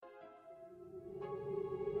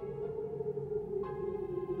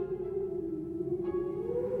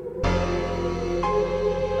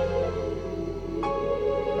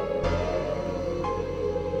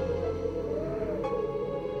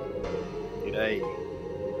Hey,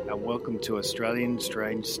 and welcome to Australian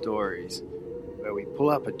Strange Stories, where we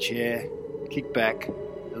pull up a chair, kick back,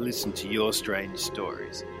 and listen to your strange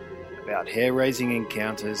stories about hair-raising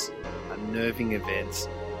encounters, unnerving events,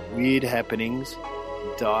 weird happenings,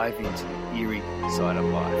 and dive into the eerie side of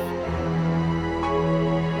life.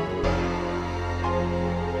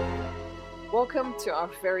 Welcome to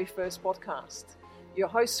our very first podcast. Your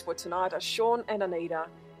hosts for tonight are Sean and Anita,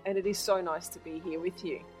 and it is so nice to be here with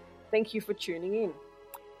you. Thank you for tuning in.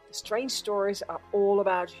 The Strange Stories are all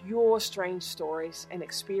about your strange stories and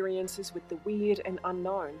experiences with the weird and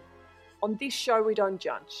unknown. On this show, we don't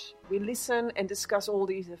judge. We listen and discuss all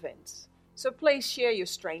these events. So please share your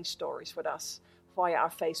strange stories with us via our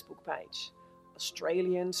Facebook page,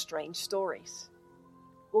 Australian Strange Stories.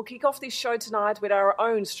 We'll kick off this show tonight with our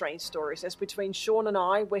own strange stories, as between Sean and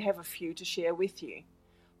I, we have a few to share with you.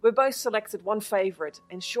 We both selected one favourite,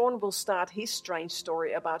 and Sean will start his strange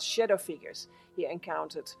story about shadow figures he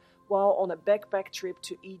encountered while on a backpack trip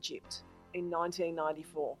to Egypt in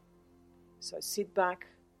 1994. So sit back,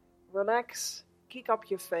 relax, kick up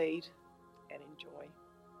your feet, and enjoy.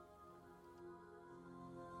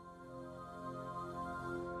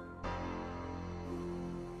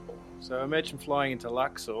 So imagine flying into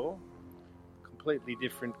Luxor, completely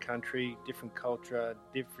different country, different culture,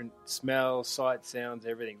 different smell, sight, sounds,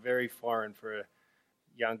 everything. Very foreign for a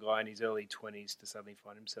young guy in his early 20s to suddenly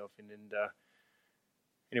find himself in. And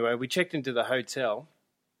anyway, we checked into the hotel,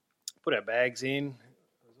 put our bags in.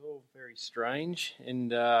 It was all very strange, and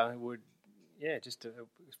just a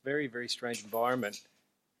very, very strange environment.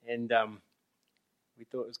 And we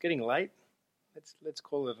thought it was getting late. Let's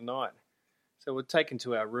call it a night. So we're taken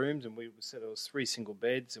to our rooms, and we said it was 3 single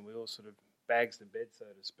beds, and we all sort of bags the bed, so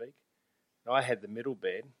to speak. And I had the middle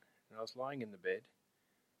bed, and I was lying in the bed,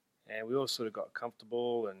 and we all sort of got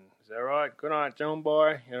comfortable, and is that all right? Good night, John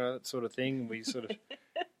boy, that sort of thing. And we sort of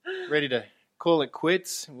ready to call it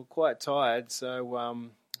quits, and we're quite tired,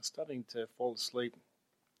 so starting to fall asleep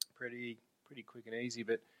pretty quick and easy.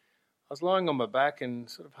 But I was lying on my back and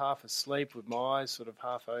sort of half asleep with my eyes sort of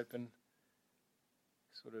half open,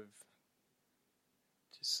 sort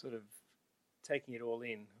of taking it all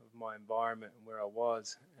in of my environment and where I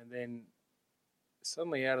was. And then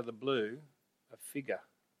suddenly out of the blue, a figure,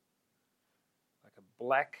 like a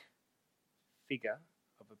black figure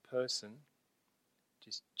of a person,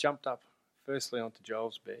 just jumped up firstly onto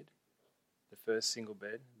Joel's bed, the first single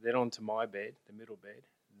bed, then onto my bed, the middle bed,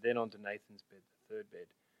 then onto Nathan's bed, the third bed.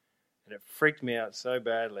 And it freaked me out so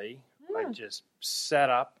badly, I just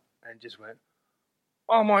sat up and just went,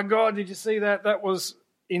 "Oh my God, did you see that? That was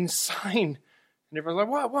insane." And everyone's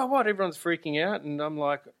like, what? Everyone's freaking out. And I'm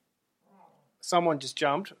like, someone just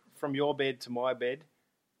jumped from your bed to my bed.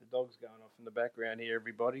 The dog's going off in the background here,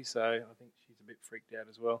 everybody. So I think she's a bit freaked out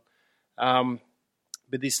as well.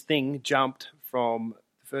 But this thing jumped from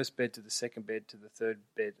the first bed to the second bed to the third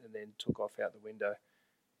bed and then took off out the window.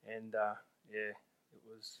 And, it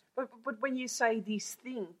was... But when you say this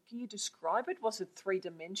thing, can you describe it? Was it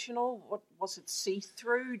three-dimensional? What was it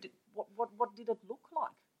see-through? What did it look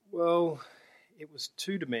like? Well, it was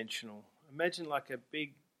two-dimensional. Imagine like a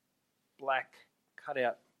big black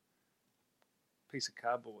cut-out piece of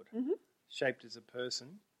cardboard shaped as a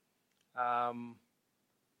person, and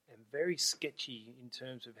very sketchy in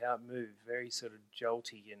terms of how it moved, very sort of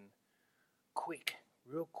jolty and quick,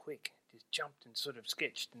 real quick. Just jumped and sort of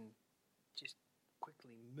sketched and just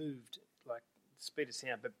quickly moved like the speed of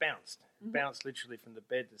sound, but bounced. Bounced literally from the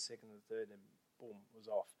bed to the second and the third, and boom, was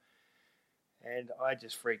off. And I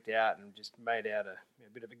just freaked out and just made out a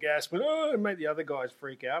bit of a gasp and made the other guys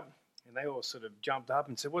freak out. And they all sort of jumped up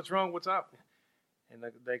and said, "What's wrong? What's up?" And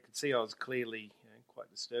they could see I was clearly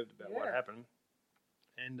quite disturbed about what happened.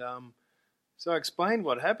 And so I explained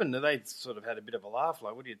what happened, and they sort of had a bit of a laugh,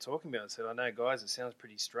 like, "What are you talking about?" I said, "I know, guys, it sounds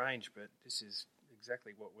pretty strange, but this is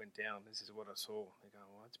exactly what went down. This is what I saw." They go,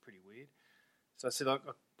 "Well, that's pretty weird." So I said, I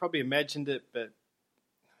probably imagined it, but,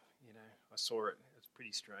 I saw it. It's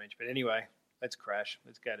pretty strange. But anyway, let's crash.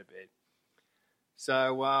 Let's go to bed.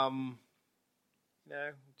 So,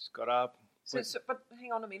 just got up. But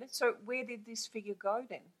hang on a minute. So where did this figure go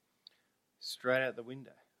then? Straight out the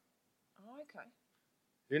window. Oh, okay.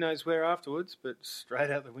 Who knows where afterwards, but straight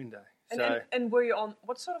out the window. And were you on,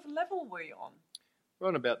 what sort of level were you on? We're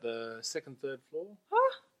on about the second, third floor.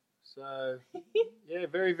 Huh? So, yeah,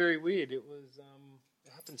 very, very weird. It was,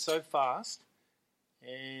 it happened so fast,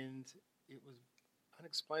 and it was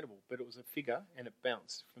unexplainable, but it was a figure, and it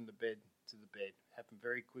bounced from the bed to the bed. It happened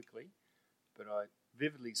very quickly, but I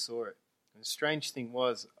vividly saw it. And the strange thing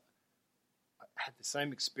was, I had the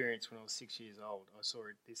same experience when I was 6 years old. I saw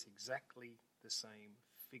this exactly the same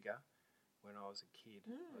figure when I was a kid.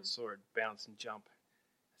 I saw it bounce and jump.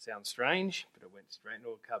 It sounds strange, but it went straight into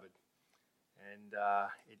a cupboard. And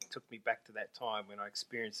it took me back to that time when I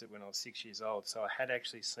experienced it when I was 6 years old. So I had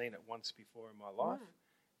actually seen it once before in my life,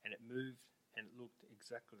 and it moved and it looked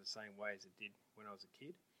exactly the same way as it did when I was a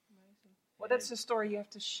kid. Amazing. Well, that's a story you have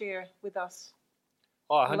to share with us.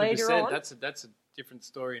 Oh, 100%. Later on. That's a different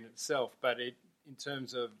story in itself. But in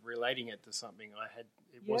terms of relating it to something,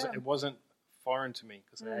 it wasn't foreign to me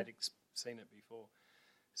because I had seen it before.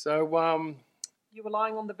 So you were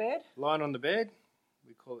lying on the bed? Lying on the bed.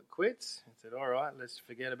 We call it quits. And said, all right, let's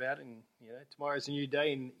forget about it. And tomorrow's a new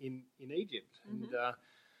day in Egypt. And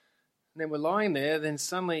then we're lying there. Then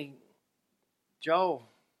suddenly, Joel,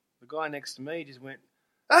 the guy next to me, just went,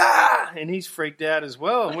 ah! And he's freaked out as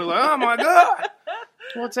well. And we're like, oh my God,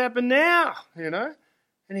 what's happened now?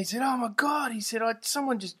 And he said, oh my God. He said,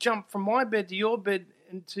 someone just jumped from my bed to your bed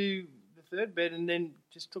into the third bed and then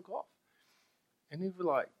just took off. And we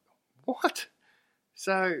were like, what?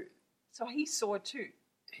 So he saw it too.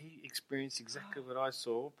 He experienced exactly what I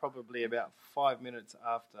saw, probably about 5 minutes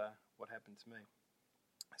after what happened to me.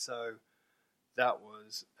 So that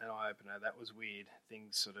was an eye-opener. That was weird.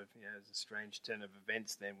 Things sort of, it was a strange turn of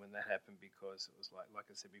events then when that happened, because it was like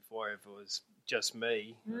I said before, if it was just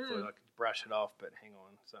me, I thought I could brush it off, but hang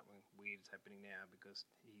on, something weird is happening now because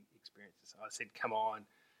he experienced this. I said, come on.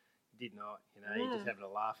 He did not. He just having a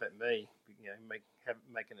laugh at me,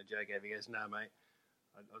 making a joke out of it. He goes, no, mate.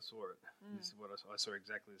 I saw it. This is what I saw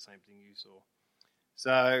exactly the same thing you saw.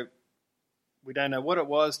 So we don't know what it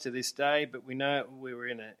was to this day, but we know we were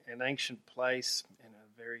in an ancient place and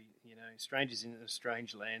a very, strangers in a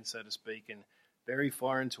strange land, so to speak, and very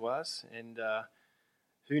foreign to us. And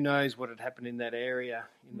who knows what had happened in that area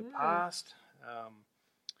in the past.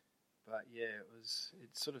 But yeah, it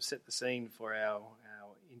sort of set the scene for our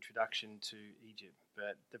introduction to Egypt.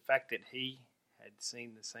 But the fact that he had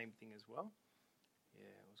seen the same thing as well, it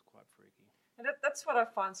was quite freaky. And that's what I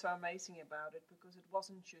find so amazing about it, because it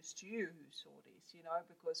wasn't just you who saw this,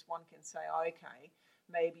 because one can say, okay,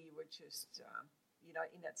 maybe you were just,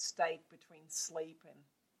 in that state between sleep and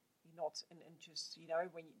you're not, and just,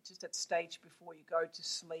 when you just that stage before you go to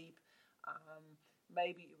sleep,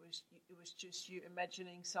 maybe it was just you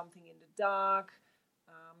imagining something in the dark,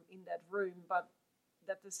 in that room, but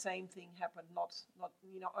that the same thing happened not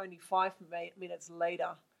only 5 minutes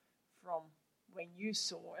later from when you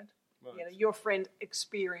saw it. Right. Your friend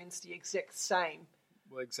experienced the exact same.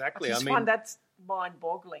 Well, exactly. I find that's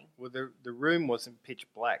mind-boggling. Well, the room wasn't pitch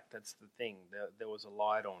black. That's the thing. There was a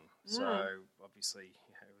light on, so obviously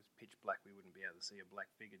it was pitch black. We wouldn't be able to see a black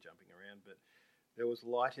figure jumping around, but there was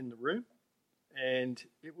light in the room, and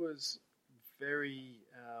it was very.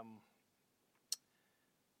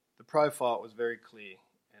 The profile was very clear,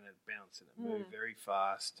 and it bounced and it moved very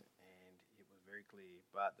fast, and it was very clear.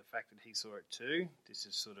 But the fact that he saw it too, this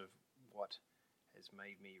is sort of what has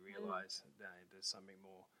made me realise that there's something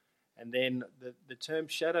more. And then the term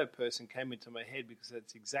shadow person came into my head because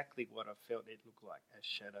that's exactly what I felt it looked like, a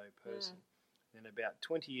shadow person. Then about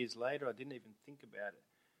 20 years later, I didn't even think about it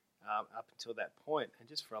up until that point. And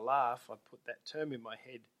just for a laugh, I put that term in my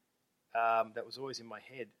head that was always in my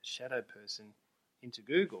head, shadow person, into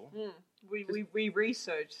Google. We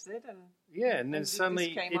researched it. And then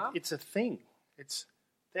suddenly it's a thing. It's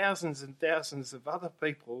thousands and thousands of other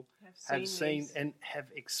people have seen and have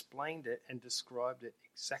explained it and described it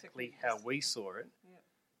exactly how we saw it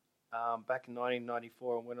back in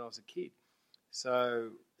 1994 and when I was a kid.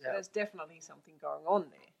 So there's definitely something going on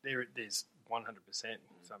there. There's 100%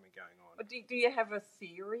 something going on. But do you have a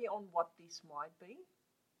theory on what this might be?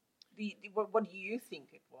 What do you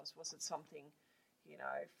think it was? Was it something,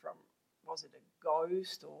 was it a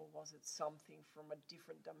ghost, or was it something from a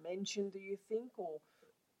different dimension, do you think? Or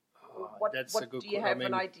that's a good do you have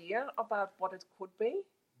an idea about what it could be?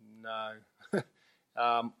 No.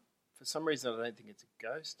 For some reason, I don't think it's a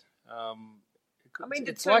ghost.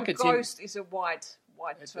 The term ghost is a wide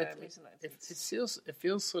term, isn't it? It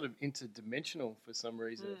feels sort of interdimensional for some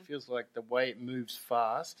reason. It feels like the way it moves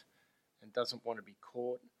fast and doesn't want to be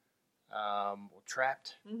caught or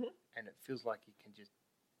trapped, and it feels like it can just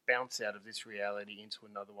bounce out of this reality into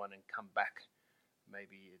another one and come back.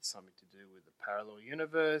 Maybe it's something to do with the parallel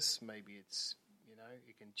universe. Maybe it's,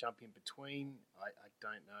 it can jump in between. I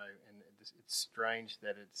don't know. And it's strange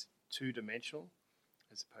that it's 2-dimensional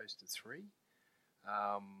as opposed to 3.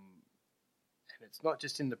 And it's not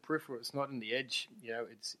just in the peripheral. It's not in the edge.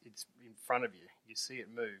 It's in front of you. You see it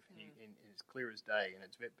move, and it's clear as day.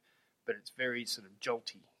 But it's very sort of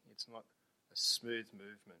jolty. It's not a smooth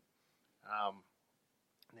movement.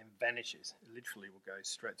 And then vanishes. It literally will go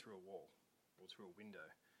straight through a wall or through a window.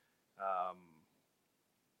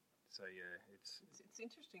 So yeah, it's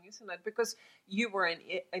interesting, isn't it? Because you were in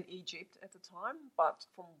Egypt at the time, but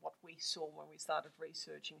from what we saw when we started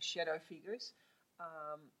researching shadow figures,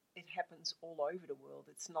 it happens all over the world.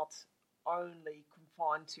 It's not only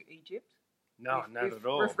confined to Egypt. not at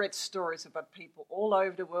all. We've read stories about people all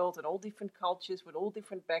over the world and all different cultures with all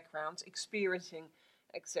different backgrounds experiencing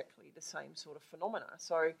exactly the same sort of phenomena.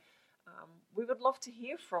 So we would love to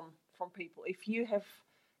hear from people. If you have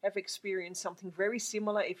experienced something very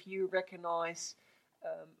similar, if you recognize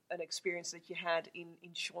an experience that you had in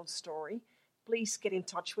Sean's story, please get in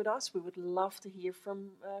touch with us. We would love to hear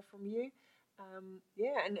from you.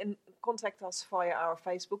 And contact us via our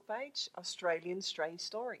Facebook page, Australian Strange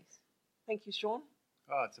Stories. Thank you, Sean.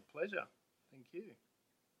 Oh, it's a pleasure. Thank you.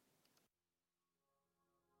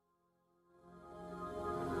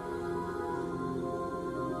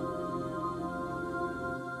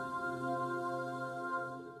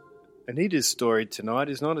 Anita's story tonight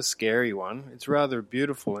is not a scary one. It's rather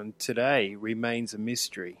beautiful and today remains a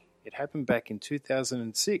mystery. It happened back in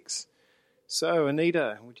 2006. So,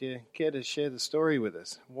 Anita, would you care to share the story with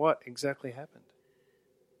us? What exactly happened?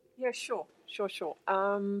 Yeah, sure. It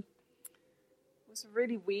was a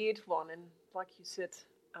really weird one, and like you said,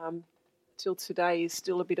 till today is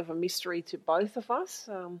still a bit of a mystery to both of us.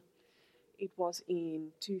 It was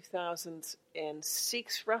in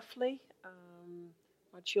 2006, roughly.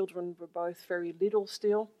 My children were both very little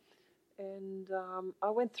still, and I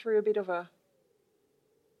went through a bit of a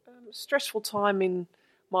stressful time in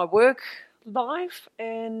my work life,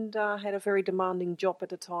 and had a very demanding job at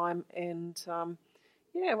the time, and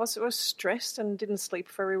I was stressed and didn't sleep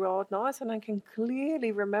very well at night. And I can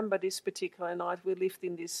clearly remember this particular night. We lived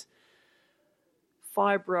in this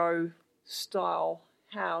fibro style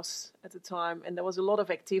house at the time, and there was a lot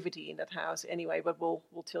of activity in that house anyway, but we'll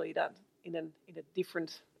tell you that in a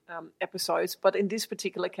different episodes. But in this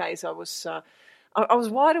particular case, I was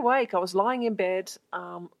wide awake. I was lying in bed.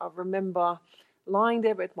 I remember lying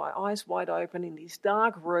there with my eyes wide open in this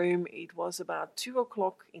dark room. It was about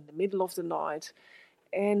 2:00 in the middle of the night,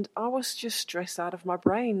 and I was just stressed out of my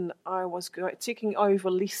brain. I was ticking over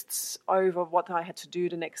lists over what I had to do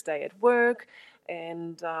the next day at work,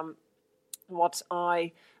 and what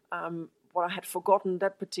I had forgotten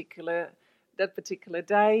that particular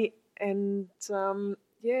day. And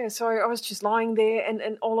so I was just lying there,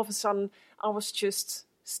 and all of a sudden I was just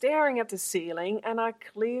staring at the ceiling, and I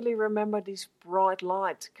clearly remember this bright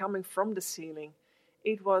light coming from the ceiling.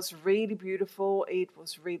 It was really beautiful. It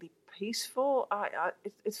was really peaceful.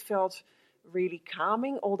 It felt really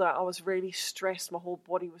calming, although I was really stressed. My whole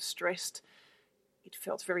body was stressed. It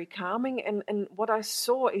felt very calming, and what I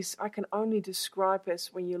saw is, I can only describe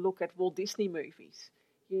as when you look at Walt Disney movies.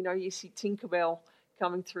 You know, you see Tinkerbell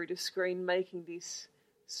coming through the screen, making this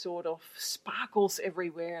sort of sparkles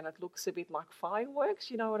everywhere, and it looks a bit like fireworks.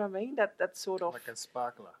 You know what I mean? That sort of like a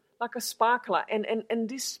sparkler. Like a sparkler, and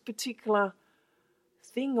this particular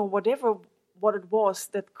thing, or whatever what it was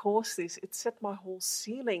that caused this, it set my whole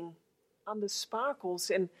ceiling under sparkles,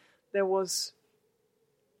 and there was.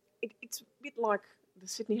 It's a bit like the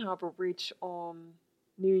Sydney Harbour Bridge on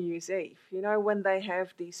New Year's Eve. You know, when they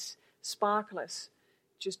have these sparklers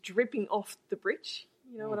just dripping off the bridge.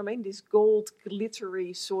 You know what I mean? This gold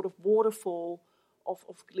glittery sort of waterfall of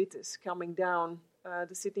glitters coming down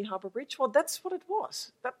the Sydney Harbour Bridge. Well, that's what it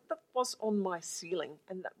was. That was on my ceiling,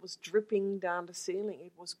 and that was dripping down the ceiling.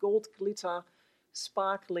 It was gold glitter,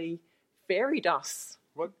 sparkly fairy dust.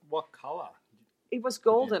 What colour? It was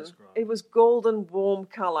golden. It was golden, warm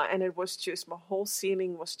colour, and it was just, my whole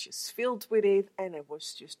ceiling was just filled with it, and it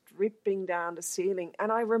was just dripping down the ceiling.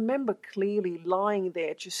 And I remember clearly lying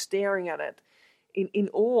there, just staring at it in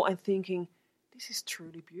awe and thinking, this is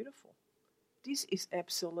truly beautiful. This is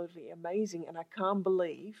absolutely amazing, and I can't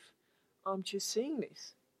believe I'm just seeing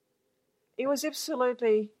this. It was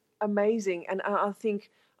absolutely amazing, and I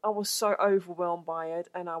think I was so overwhelmed by it,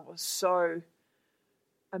 and I was so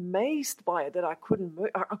amazed by it that I couldn't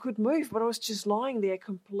move. I could move, but I was just lying there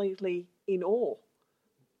completely in awe.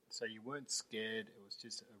 So you weren't scared. It was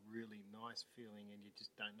just a really nice feeling, and you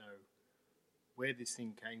just don't know where this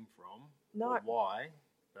thing came from or why,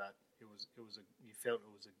 but you felt it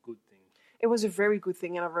was a good thing. It was a very good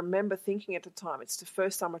thing, and I remember thinking at the time, it's the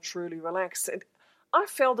first time I truly relaxed. And I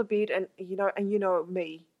felt a bit, and you know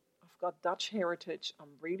me, I've got Dutch heritage.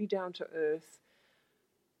 I'm really down to earth.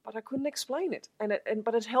 But I couldn't explain it,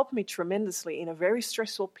 but it helped me tremendously. In a very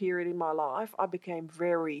stressful period in my life, I became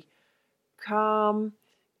very calm.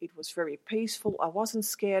 It was very peaceful. I wasn't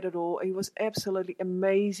scared at all. It was absolutely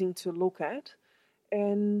amazing to look at,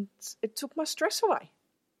 and it took my stress away.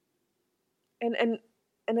 And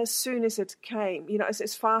as soon as it came,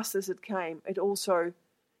 as fast as it came, it also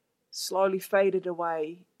slowly faded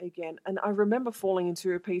away again. And I remember falling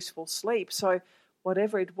into a peaceful sleep. So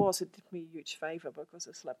whatever it was, it did me a huge favor because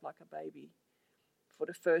I slept like a baby for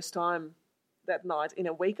the first time that night in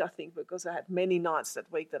a week, I think, because I had many nights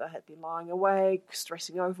that week that I had been lying awake,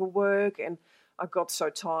 stressing over work, and I got so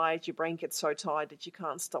tired. Your brain gets so tired that you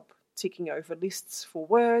can't stop ticking over lists for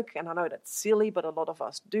work. And I know that's silly, but a lot of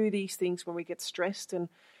us do these things when we get stressed. And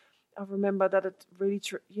I remember that it really,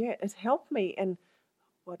 it helped me. And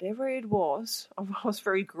whatever it was, I was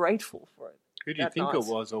very grateful for it. Who do you think it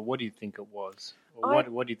was, or what do you think it was? Or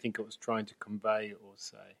what do you think it was trying to convey or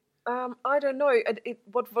say? I don't know.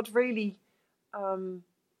 What really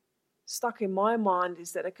stuck in my mind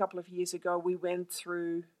is that a couple of years ago we went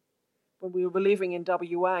through, when we were living in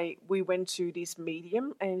WA, we went to this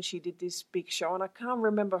medium and she did this big show, and I can't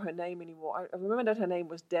remember her name anymore. I remember that her name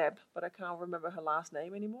was Deb, but I can't remember her last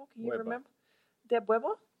name anymore. Can you remember? Deb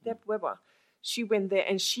Weber? Deb Weber. She went there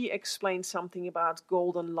and she explained something about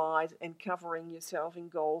golden light and covering yourself in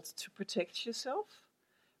gold to protect yourself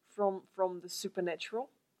from the supernatural.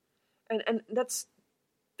 And that's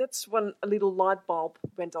when a little light bulb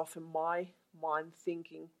went off in my mind,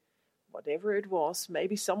 thinking, whatever it was,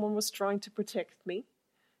 maybe someone was trying to protect me,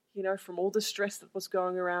 from all the stress that was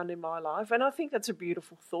going around in my life. And I think that's a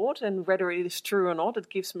beautiful thought. And whether it is true or not, it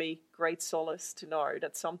gives me great solace to know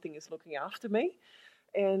that something is looking after me.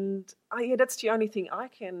 And that's the only thing I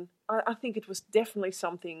think it was definitely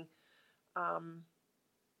something from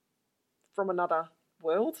another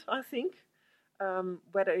world, I think.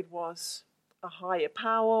 Whether it was a higher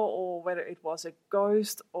power or whether it was a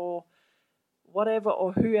ghost or whatever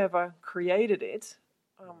or whoever created it.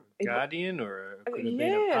 Guardian, or it could have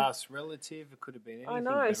been a past relative. It could have been anything. I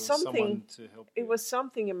know, but it was someone to help you. It was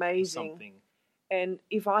something amazing. And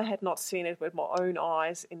if I had not seen it with my own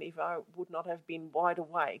eyes, and if I would not have been wide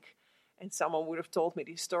awake, and someone would have told me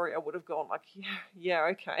this story, I would have gone like, yeah,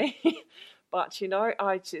 okay. But,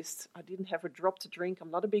 I didn't have a drop to drink.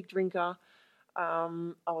 I'm not a big drinker. I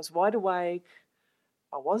was wide awake.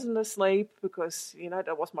 I wasn't asleep because,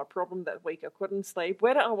 that was my problem that week. I couldn't sleep.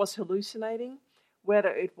 Whether I was hallucinating, whether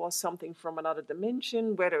it was something from another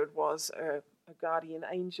dimension, whether it was a guardian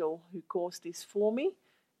angel who caused this for me,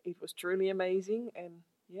 it was truly amazing. And,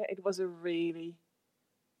 it was a really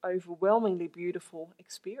overwhelmingly beautiful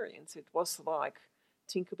experience. It was like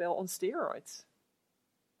Tinkerbell on steroids.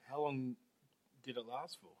 How long did it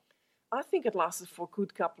last for? I think it lasted for a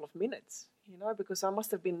good couple of minutes, because I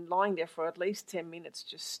must have been lying there for at least 10 minutes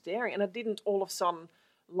just staring. And it didn't all of a sudden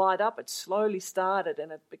light up. It slowly started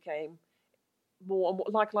and it became more and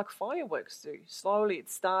more like fireworks do. Slowly it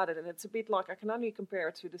started, and it's a bit like, I can only compare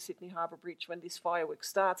it to the Sydney Harbour Bridge when this firework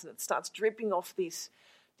starts and it starts dripping off this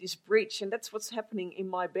bridge. And that's what's happening in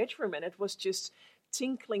my bedroom. And it was just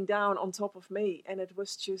tinkling down on top of me. And it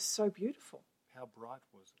was just so beautiful. How bright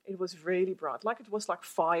was it? It was really bright. It was like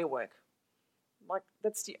firework.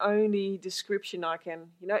 That's the only description I can,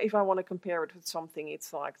 if I want to compare it with something,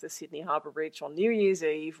 it's like the Sydney Harbour Bridge on New Year's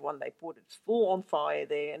Eve when they put it full on fire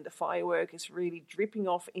there and the firework is really dripping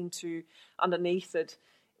off underneath it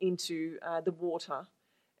into the water.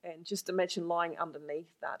 And just imagine lying underneath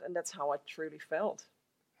that. And that's how I truly felt.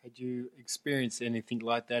 Had you experienced anything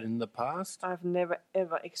like that in the past? I've never,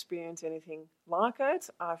 ever experienced anything like it.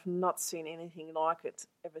 I've not seen anything like it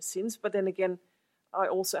ever since. But then again, I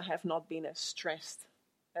also have not been as stressed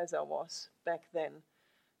as I was back then.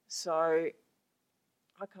 So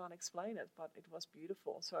I can't explain it, but it was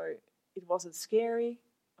beautiful. So it wasn't scary.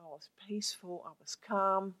 I was peaceful. I was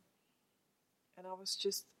calm. And I was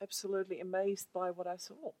just absolutely amazed by what I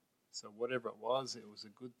saw. So whatever it was a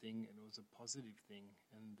good thing and it was a positive thing.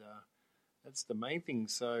 And that's the main thing.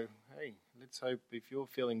 So, hey, let's hope if you're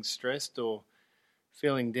feeling stressed or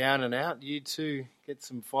feeling down and out, you too get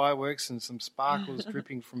some fireworks and some sparkles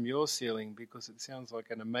dripping from your ceiling, because it sounds like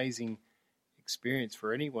an amazing experience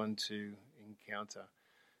for anyone to encounter.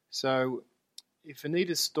 So if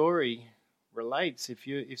Anita's story relates, if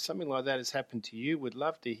something like that has happened to you, we'd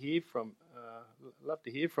love to hear from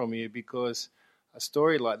you, because a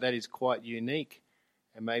story like that is quite unique,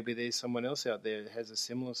 and maybe there's someone else out there that has a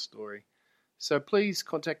similar story. So please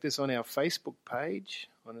contact us on our Facebook page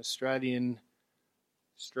on Australian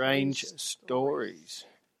Strange Stories,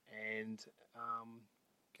 and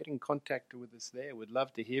get in contact with us there. We'd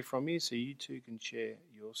love to hear from you so you too can share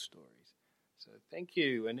your stories. So thank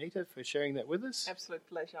you, Anita, for sharing that with us. Absolute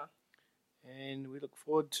pleasure. And we look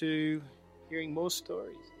forward to hearing more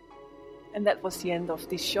stories. And that was the end of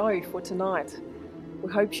this show for tonight.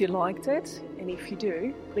 We hope you liked it, and if you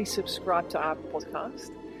do, please subscribe to our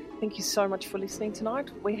podcast Thank you so much for listening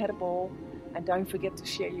tonight. We had a ball, and don't forget to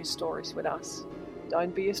share your stories with us.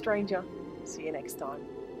 Don't be a stranger. See you next time.